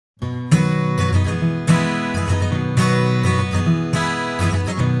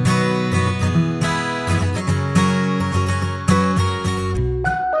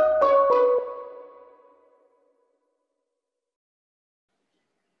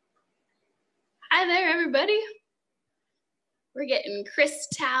Hi there, everybody. We're getting Chris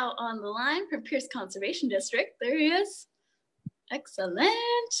Tao on the line from Pierce Conservation District. There he is. Excellent.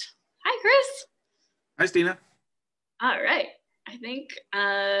 Hi, Chris. Hi, Stina. All right. I think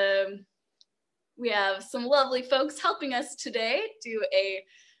we have some lovely folks helping us today do a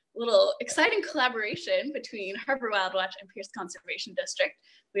little exciting collaboration between Harbor WildWatch and Pierce Conservation District.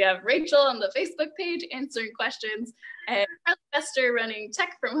 We have Rachel on the Facebook page answering questions, and Carly Bester running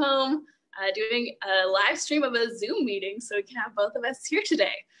tech from home, doing a live stream of a Zoom meeting so we can have both of us here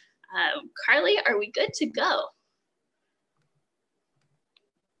today. Carly, are we good to go?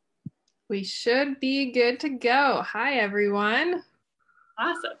 We should be good to go. Hi, everyone.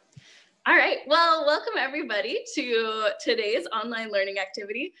 Awesome. All right, well, welcome everybody to today's online learning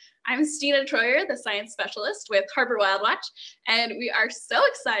activity. I'm Stina Troyer, the science specialist with Harbor WildWatch, and we are so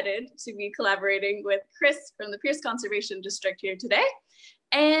excited to be collaborating with Chris from the Pierce Conservation District here today.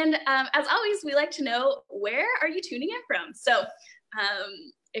 And as always, we like to know, where are you tuning in from? So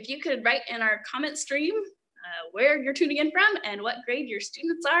if you could write in our comment stream where you're tuning in from and what grade your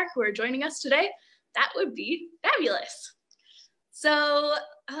students are who are joining us today, that would be fabulous. So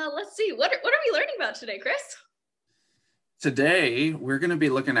let's see, what are we learning about today, Chris? Today, we're going to be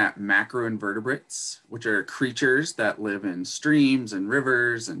looking at macroinvertebrates, which are creatures that live in streams and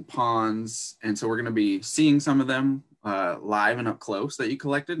rivers and ponds. And so we're going to be seeing some of them live and up close that you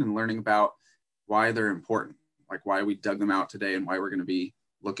collected and learning about why they're important, like why we dug them out today and why we're going to be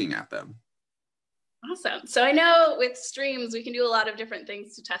looking at them. Awesome. So I know with streams, we can do a lot of different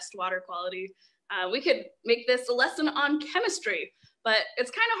things to test water quality. We could make this a lesson on chemistry, but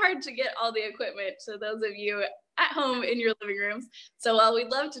it's kind of hard to get all the equipment to those of you at home in your living rooms. So while we'd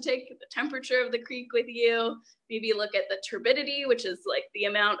love to take the temperature of the creek with you, maybe look at the turbidity, which is like the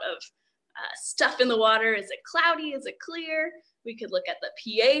amount of stuff in the water. Is it cloudy? Is it clear? We could look at the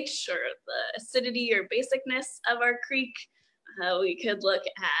pH or the acidity or basicness of our creek. We could look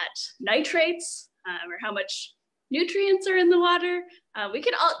at nitrates or how much nutrients are in the water. We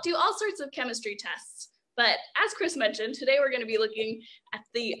could do all sorts of chemistry tests. But as Chris mentioned, today we're going to be looking at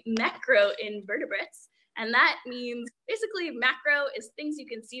the macroinvertebrates. And that means basically macro is things you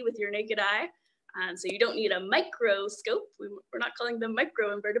can see with your naked eye. So you don't need a microscope. We're not calling them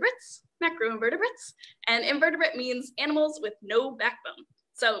microinvertebrates, macroinvertebrates. And invertebrate means animals with no backbone.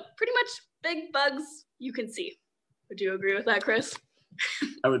 So pretty much big bugs you can see. Would you agree with that, Chris?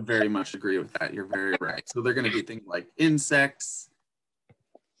 I would very much agree with that. You're very right. So they're going to be things like insects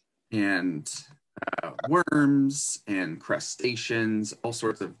and worms and crustaceans, all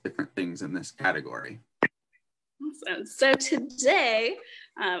sorts of different things in this category. Awesome. So today,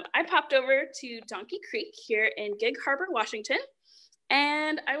 I popped over to Donkey Creek here in Gig Harbor, Washington,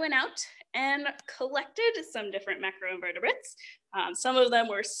 and I went out and collected some different macroinvertebrates. Some of them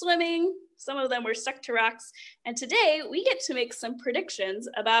were swimming, some of them were stuck to rocks, and today we get to make some predictions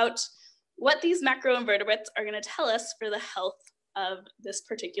about what these macroinvertebrates are going to tell us for the health of this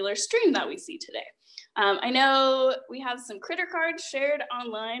particular stream that we see today. I know we have some critter cards shared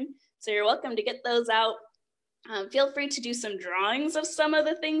online, so you're welcome to get those out. Feel free to do some drawings of some of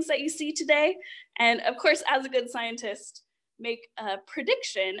the things that you see today. And of course, as a good scientist, make a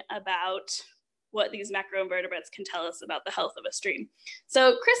prediction about what these macroinvertebrates can tell us about the health of a stream.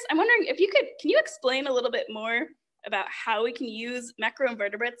 So Chris, I'm wondering if can you explain a little bit more about how we can use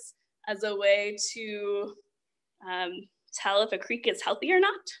macroinvertebrates as a way to tell if a creek is healthy or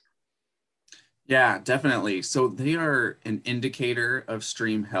not? Yeah, definitely. So they are an indicator of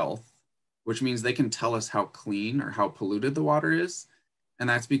stream health, which means they can tell us how clean or how polluted the water is. And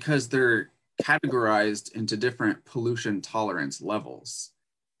that's because they're categorized into different pollution tolerance levels.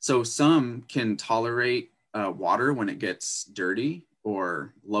 So some can tolerate water when it gets dirty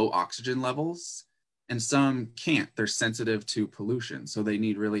or low oxygen levels, and some can't. They're sensitive to pollution, so they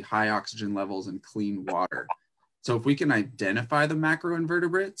need really high oxygen levels and clean water. So if we can identify the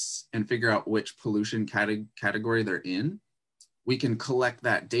macroinvertebrates and figure out which pollution category they're in, we can collect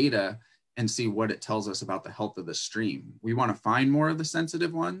that data and see what it tells us about the health of the stream. We want to find more of the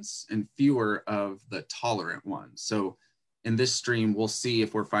sensitive ones and fewer of the tolerant ones. So in this stream, we'll see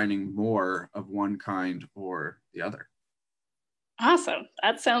if we're finding more of one kind or the other. Awesome.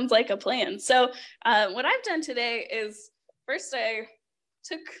 That sounds like a plan. So what I've done today is, first I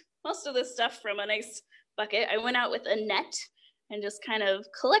took most of this stuff from a nice bucket. I went out with a net and just kind of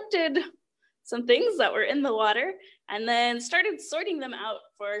collected some things that were in the water and then started sorting them out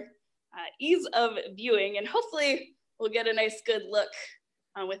for ease of viewing, and hopefully we'll get a nice good look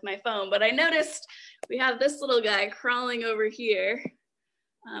with my phone. But I noticed we have this little guy crawling over here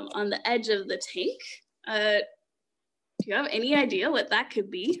on the edge of the tank. Do you have any idea what that could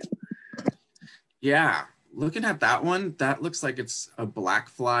be? Yeah, looking at that one, that looks like it's a black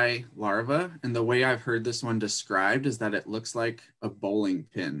fly larva. And the way I've heard this one described is that it looks like a bowling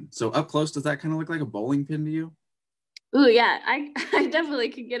pin. So up close, does that kind of look like a bowling pin to you? Ooh, yeah, I definitely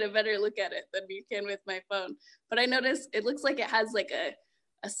can get a better look at it than you can with my phone. But I noticed it looks like it has like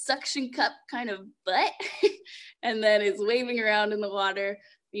a suction cup kind of butt and then it's waving around in the water.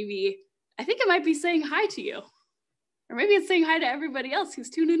 Maybe, I think it might be saying hi to you. Or maybe it's saying hi to everybody else who's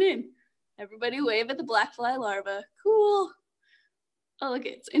tuning in. Everybody wave at the black fly larva. Cool. Oh, look,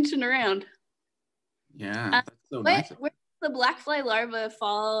 it's inching around. Yeah, that's so nice. Where does the black fly larva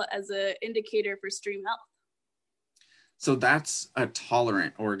fall as an indicator for stream health? So that's a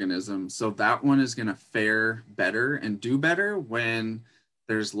tolerant organism. So that one is going to fare better and do better when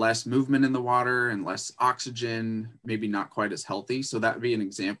there's less movement in the water and less oxygen, maybe not quite as healthy. So that would be an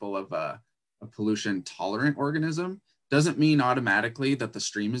example of a pollution tolerant organism. Doesn't mean automatically that the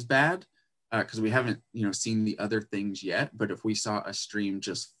stream is bad, because we haven't seen the other things yet. But if we saw a stream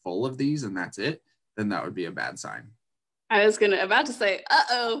just full of these and that's it, then that would be a bad sign. I was about to say,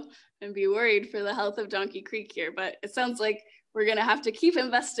 uh-oh, and be worried for the health of Donkey Creek here, but it sounds like we're gonna have to keep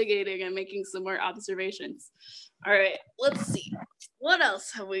investigating and making some more observations. All right, let's see. What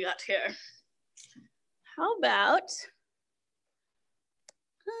else have we got here? How about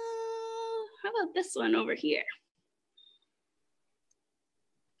this one over here?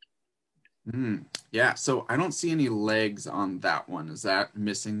 Yeah, so I don't see any legs on that one. Is that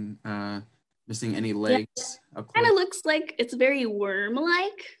missing any legs? Yeah, kind of looks like it's very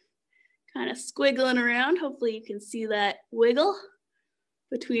worm-like, kind of squiggling around. Hopefully you can see that wiggle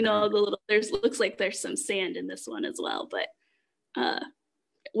between all the little, looks like there's some sand in this one as well, but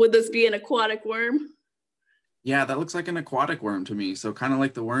would this be an aquatic worm? Yeah, that looks like an aquatic worm to me. So kind of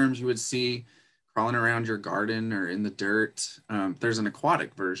like the worms you would see crawling around your garden or in the dirt. There's an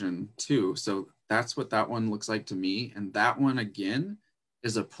aquatic version too. So that's what that one looks like to me. And that one again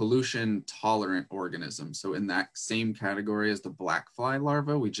is a pollution tolerant organism. So in that same category as the black fly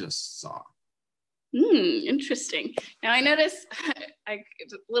larva we just saw. Interesting. Now I noticed a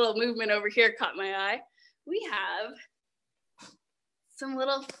little movement over here caught my eye. We have some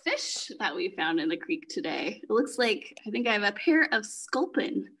little fish that we found in the creek today. It looks like, I think I have a pair of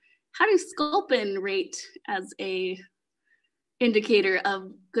sculpin. How do sculpin rate as a indicator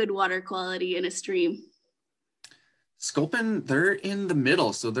of good water quality in a stream? Sculpin, they're in the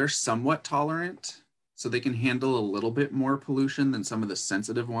middle, so they're somewhat tolerant. So they can handle a little bit more pollution than some of the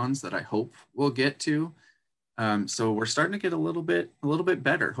sensitive ones that I hope we'll get to. So we're starting to get a little bit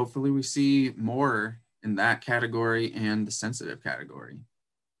better. Hopefully we see more in that category and the sensitive category.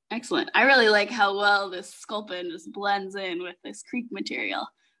 Excellent. I really like how well this sculpin just blends in with this creek material.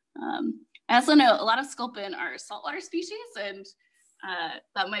 I also know a lot of sculpin are saltwater species, and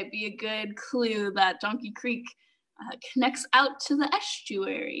that might be a good clue that Donkey Creek connects out to the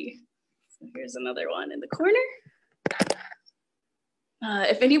estuary. So here's another one in the corner.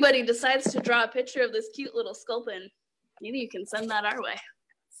 If anybody decides to draw a picture of this cute little sculpin, maybe you can send that our way.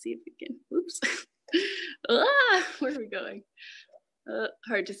 Let's see if we can, oops. Where are we going?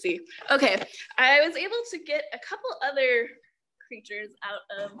 Hard to see. Okay, I was able to get a couple other creatures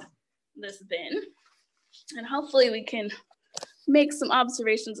out of this bin, and hopefully we can make some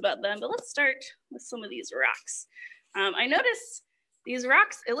observations about them, but let's start with some of these rocks. I noticed these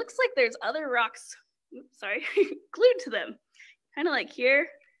rocks, it looks like there's other rocks, glued to them. Kind of like here,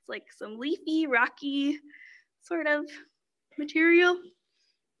 it's like some leafy, rocky sort of material.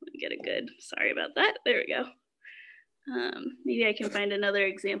 Let me get a good, sorry about that. There we go. Maybe I can find another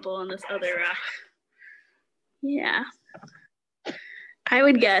example on this other rock. Yeah. I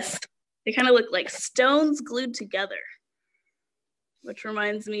would guess they kind of look like stones glued together, which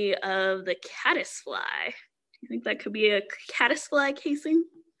reminds me of the caddisfly. Do you think that could be a caddisfly casing?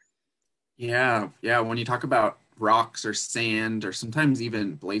 Yeah. When you talk about rocks or sand or sometimes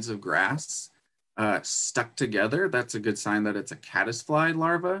even blades of grass stuck together, that's a good sign that it's a caddisfly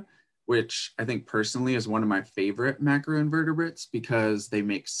larva, which I think personally is one of my favorite macroinvertebrates because they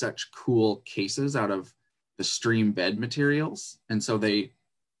make such cool cases out of the stream bed materials. And so they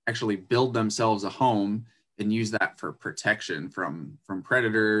actually build themselves a home and use that for protection from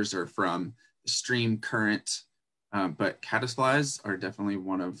predators or from the stream current. But caddisflies are definitely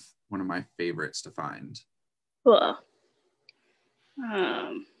one of my favorites to find. Cool.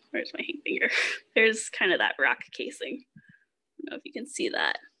 Where's my finger? There's kind of that rock casing. I don't know if you can see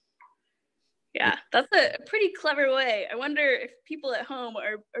that. Yeah, that's a pretty clever way. I wonder if people at home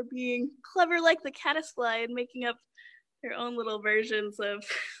are being clever like the caddisfly and making up their own little versions of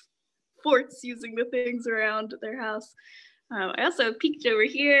forts using the things around their house. I also peeked over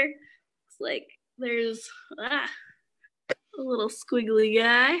here. Looks like there's a little squiggly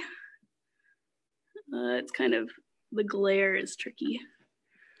guy. It's kind of, the glare is tricky.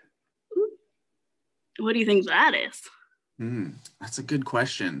 Ooh. What do you think that is? That's a good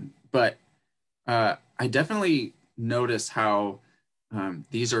question. But I definitely notice how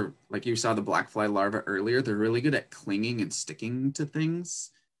these are, like you saw the black fly larva earlier, they're really good at clinging and sticking to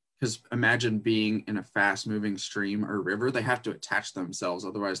things. Because imagine being in a fast moving stream or river, they have to attach themselves,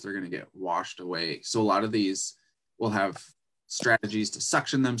 otherwise they're going to get washed away. So a lot of these will have strategies to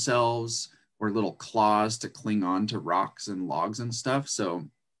suction themselves or little claws to cling on to rocks and logs and stuff. So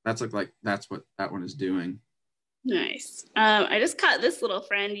that's like that's what that one is doing. Nice. I just caught this little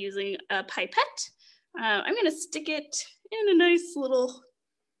friend using a pipette. I'm going to stick it in a nice little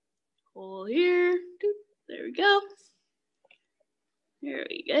hole here. There we go. There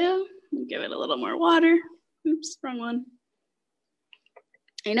we go. Give it a little more water. Oops, wrong one.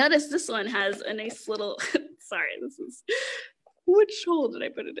 I noticed this one has a nice little, sorry, this is, which hole did I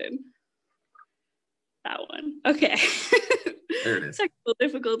put it in? That one. Okay. There it is. Technical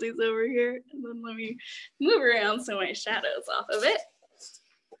difficulties over here. And then let me move around so my shadow's off of it.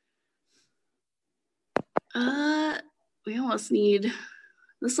 We almost need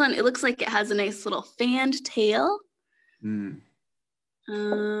this one. It looks like it has a nice little fanned tail.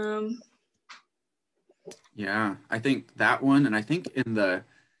 Yeah, I think that one, and I think in the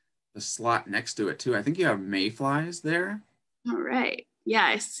slot next to it too, I think you have mayflies there. All right. Yeah,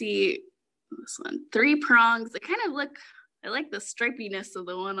 I see this one. 3 prongs. They kind of look, I like the stripiness of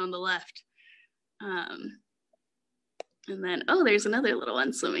the one on the left. And then, oh, there's another little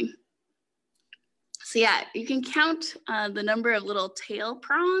one swimming. So yeah, you can count the number of little tail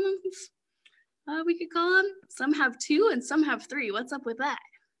prongs, we could call them. Some have 2 and some have 3. What's up with that?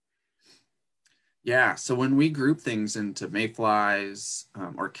 Yeah, so when we group things into mayflies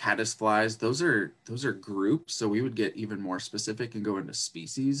or caddisflies, those are groups. So we would get even more specific and go into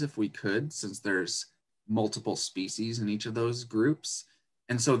species if we could, since there's multiple species in each of those groups.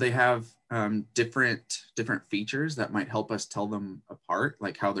 And so they have different features that might help us tell them apart,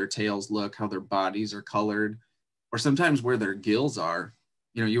 like how their tails look, how their bodies are colored, or sometimes where their gills are.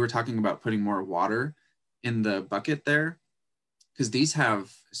 You know, you were talking about putting more water in the bucket there, because these have,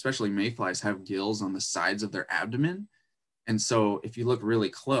 especially mayflies, have gills on the sides of their abdomen. And so if you look really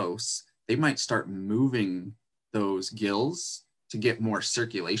close, they might start moving those gills to get more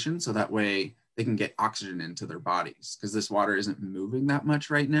circulation, so that way they can get oxygen into their bodies, because this water isn't moving that much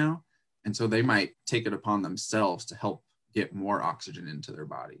right now. And so they might take it upon themselves to help get more oxygen into their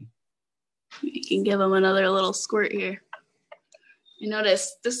body. You can give them another little squirt here. You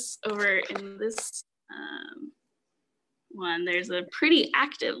notice this over in this one, there's a pretty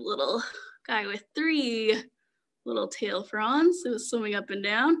active little guy with 3 little tail fronds who's swimming up and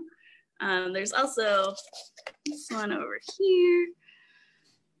down. There's also this one over here.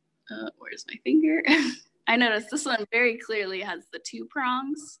 Where's my finger? I noticed this one very clearly has the 2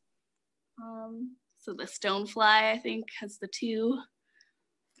 prongs. So the stonefly, I think, has the 2,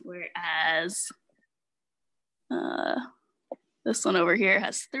 whereas this one over here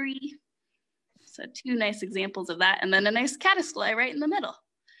has 3. So 2 nice examples of that, and then a nice caddisfly right in the middle.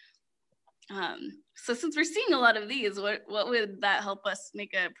 So since we're seeing a lot of these, what would that help us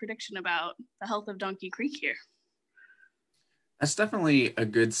make a prediction about the health of Donkey Creek here? That's definitely a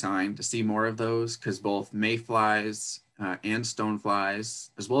good sign to see more of those, because both mayflies and stoneflies,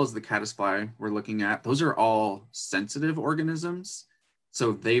 as well as the caddisfly we're looking at, those are all sensitive organisms.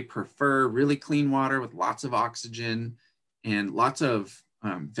 So they prefer really clean water with lots of oxygen and lots of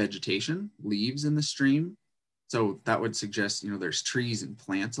vegetation, leaves in the stream. So that would suggest, you know, there's trees and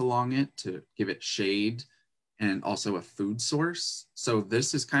plants along it to give it shade and also a food source. So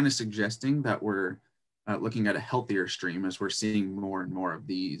this is kind of suggesting that we're looking at a healthier stream as we're seeing more and more of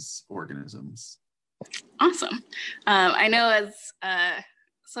these organisms. Awesome. I know as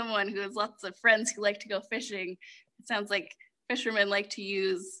someone who has lots of friends who like to go fishing, it sounds like fishermen like to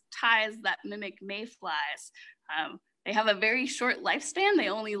use ties that mimic mayflies. They have a very short lifespan. They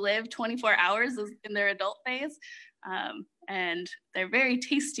only live 24 hours in their adult phase, and they're very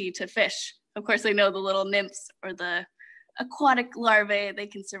tasty to fish. Of course, I know the little nymphs or the aquatic larvae, they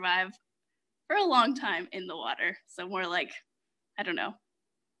can survive for a long time in the water. So more like, I don't know,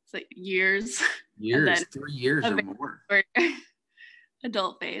 it's like years. Years, 3 years or more.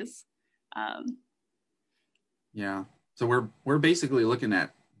 Adult phase. Yeah, so we're basically looking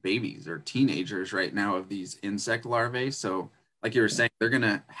at babies or teenagers right now of these insect larvae. So like you were saying, they're going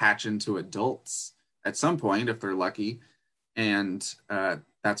to hatch into adults at some point if they're lucky. And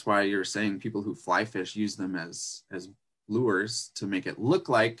that's why you're saying people who fly fish use them as lures to make it look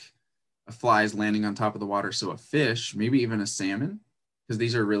like a fly is landing on top of the water. So a fish, maybe even a salmon, because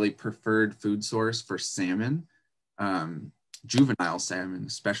these are really preferred food source for salmon, juvenile salmon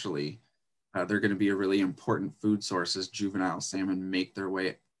especially. They're going to be a really important food source as juvenile salmon make their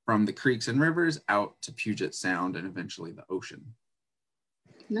way from the creeks and rivers out to Puget Sound and eventually the ocean.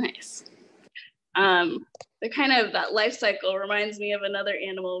 Nice. The kind of that life cycle reminds me of another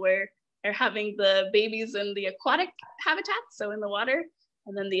animal where they're having the babies in the aquatic habitat, so in the water,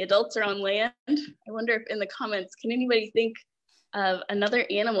 and then the adults are on land. I wonder if in the comments, can anybody think of another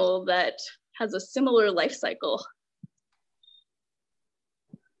animal that has a similar life cycle?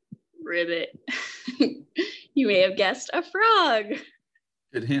 Ribbit. You may have guessed a frog.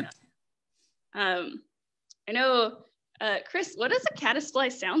 Good hint. I know, Chris, what does a caddisfly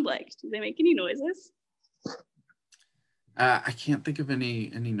sound like? Do they make any noises? I can't think of any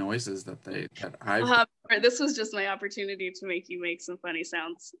noises that I've. This was just my opportunity to make you make some funny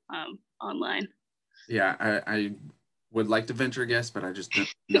sounds online. Yeah, I would like to venture a guess, but I just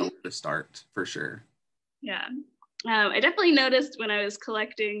don't know where to start for sure. Yeah, I definitely noticed when I was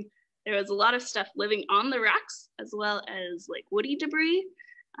collecting, there was a lot of stuff living on the rocks as well as like woody debris.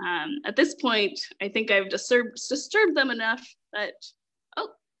 At this point, I think I've disturbed them enough that, oh,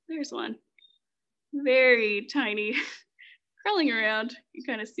 there's one. Very tiny, crawling around. You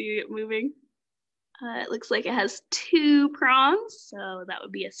kind of see it moving. It looks like it has 2 prongs, so that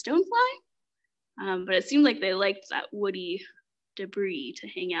would be a stonefly. But it seemed like they liked that woody debris to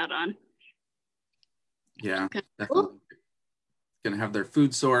hang out on. Yeah, definitely. Cool. Gonna have their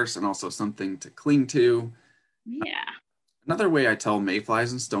food source and also something to cling to. Yeah. Another way I tell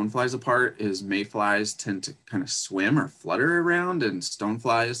mayflies and stoneflies apart is mayflies tend to kind of swim or flutter around, and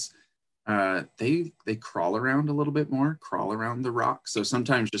stoneflies, they crawl around a little bit more, crawl around the rock. So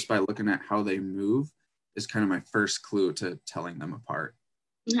sometimes just by looking at how they move is kind of my first clue to telling them apart.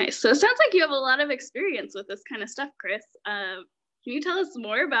 Nice. So it sounds like you have a lot of experience with this kind of stuff, Chris. Can you tell us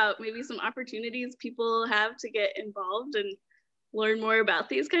more about maybe some opportunities people have to get involved and learn more about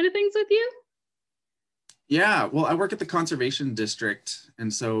these kind of things with you? Yeah, well, I work at the Conservation District,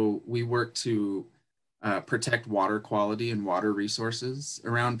 and so we work to protect water quality and water resources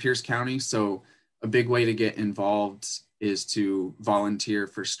around Pierce County. So a big way to get involved is to volunteer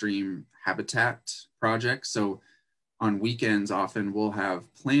for stream habitat projects. So on weekends, often we'll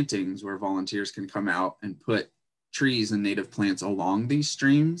have plantings where volunteers can come out and put trees and native plants along these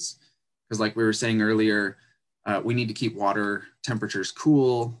streams. Because like we were saying earlier, we need to keep water temperatures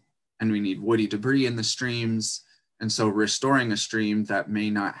cool, and we need woody debris in the streams. And so restoring a stream that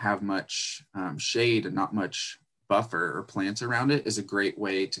may not have much shade and not much buffer or plants around it is a great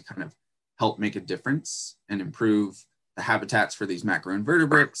way to kind of help make a difference and improve the habitats for these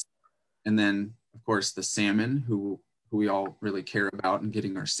macroinvertebrates. And then, of course, the salmon, who we all really care about, and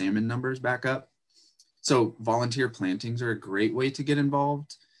getting our salmon numbers back up. So volunteer plantings are a great way to get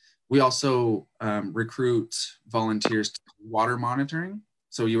involved. We also recruit volunteers to water monitoring.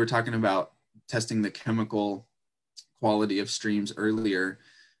 So you were talking about testing the chemical quality of streams earlier.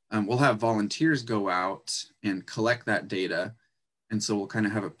 We'll have volunteers go out and collect that data. And so we'll kind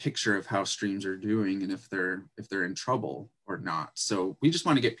of have a picture of how streams are doing and if they're in trouble or not. So we just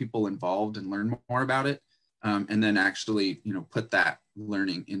want to get people involved and learn more about it. And then actually, put that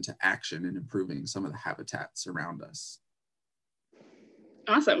learning into action and improving some of the habitats around us.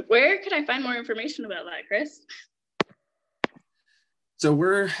 Awesome. Where could I find more information about that, Chris? So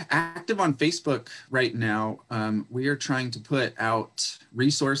we're active on Facebook right now. We are trying to put out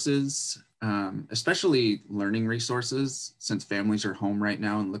resources, especially learning resources, since families are home right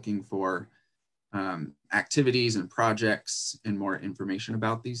now and looking for activities and projects and more information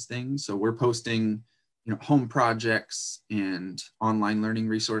about these things. So we're posting, home projects and online learning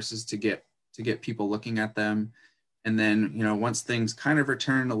resources to get people looking at them. And then, once things kind of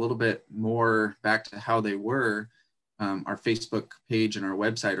return a little bit more back to how they were, our Facebook page and our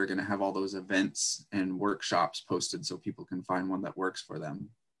website are going to have all those events and workshops posted so people can find one that works for them.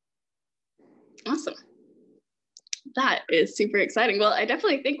 Awesome. That is super exciting. Well, I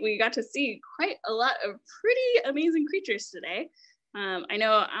definitely think we got to see quite a lot of pretty amazing creatures today. I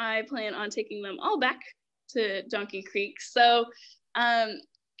know I plan on taking them all back to Donkey Creek. So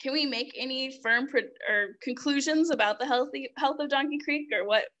can we make any firm or conclusions about the health of Donkey Creek, or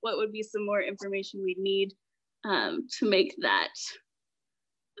what would be some more information we'd need to make that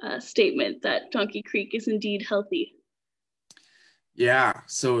statement that Donkey Creek is indeed healthy? Yeah,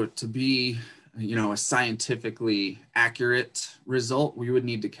 so to be, a scientifically accurate result, we would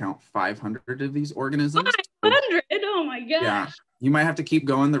need to count 500 of these organisms. 500? Oh my gosh. Yeah, you might have to keep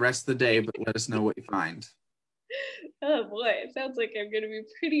going the rest of the day, but let us know what you find. Oh boy, it sounds like I'm going to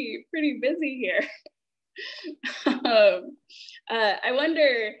be pretty busy here. I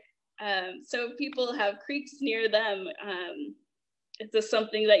wonder, so people have creeks near them. Is this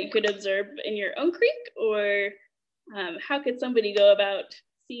something that you could observe in your own creek, or how could somebody go about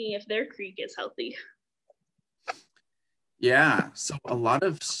seeing if their creek is healthy? Yeah, so a lot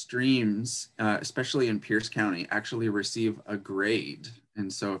of streams, especially in Pierce County, actually receive a grade.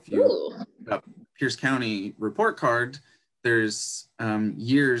 And so if you look up Pierce County report card, there's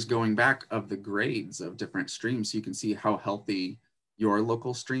years going back of the grades of different streams, so you can see how healthy your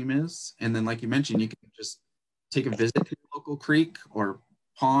local stream is. And then, like you mentioned, you can just take a visit to your local creek or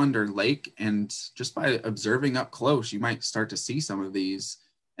pond or lake, and just by observing up close, you might start to see some of these.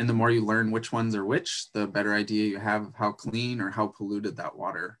 And the more you learn which ones are which, the better idea you have of how clean or how polluted that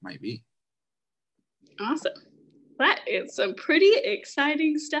water might be. Awesome. That is some pretty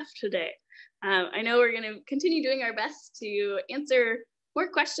exciting stuff today. I know we're going to continue doing our best to answer more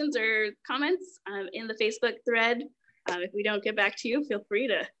questions or comments in the Facebook thread. If we don't get back to you, feel free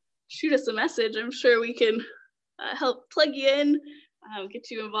to shoot us a message. I'm sure we can help plug you in,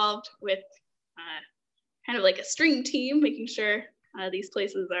 get you involved with kind of like a stream team, making sure these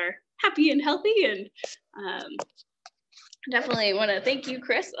places are happy and healthy. And definitely want to thank you,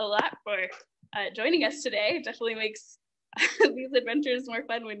 Chris, a lot for joining us today. It definitely makes these adventures more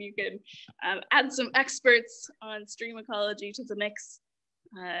fun when you can add some experts on stream ecology to the mix.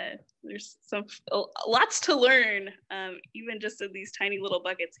 There's lots to learn, even just in these tiny little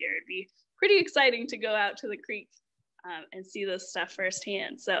buckets here. It'd be pretty exciting to go out to the creek and see this stuff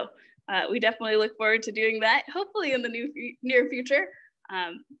firsthand. So we definitely look forward to doing that, hopefully in the near future.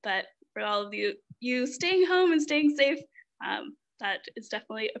 But for all of you staying home and staying safe, that is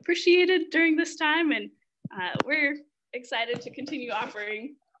definitely appreciated during this time. And we're excited to continue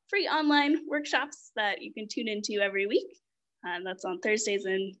offering free online workshops that you can tune into every week. That's on Thursdays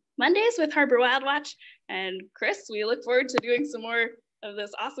and Mondays with Harbor WildWatch. And Chris, we look forward to doing some more of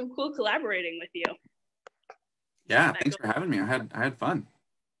this awesome, cool collaborating with you. Yeah, thanks for having me. I had fun.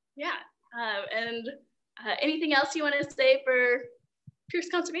 Yeah, and anything else you want to say for Pierce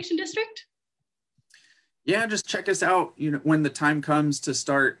Conservation District? Yeah, just check us out. You know, when the time comes to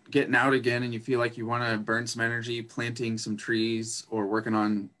start getting out again and you feel like you want to burn some energy, planting some trees or working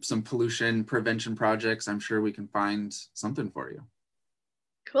on some pollution prevention projects, I'm sure we can find something for you.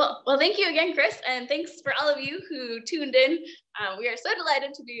 Cool. Well, thank you again, Chris, and thanks for all of you who tuned in. We are so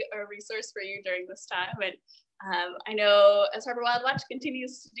delighted to be a resource for you during this time. And I know as Harbor WildWatch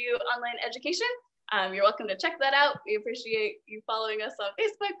continues to do online education, you're welcome to check that out. We appreciate you following us on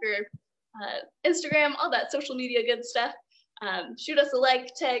Facebook or Instagram, all that social media good stuff. Shoot us a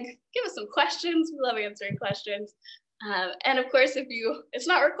like, tag, give us some questions. We love answering questions. And of course, it's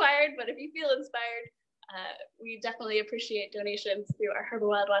not required, but if you feel inspired, we definitely appreciate donations through our Harbor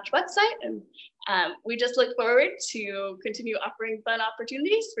WildWatch website. And we just look forward to continue offering fun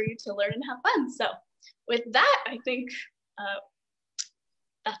opportunities for you to learn and have fun. So with that, I think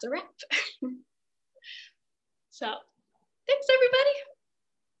that's a wrap. So thanks, everybody.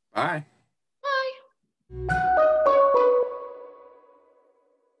 Bye. Bye.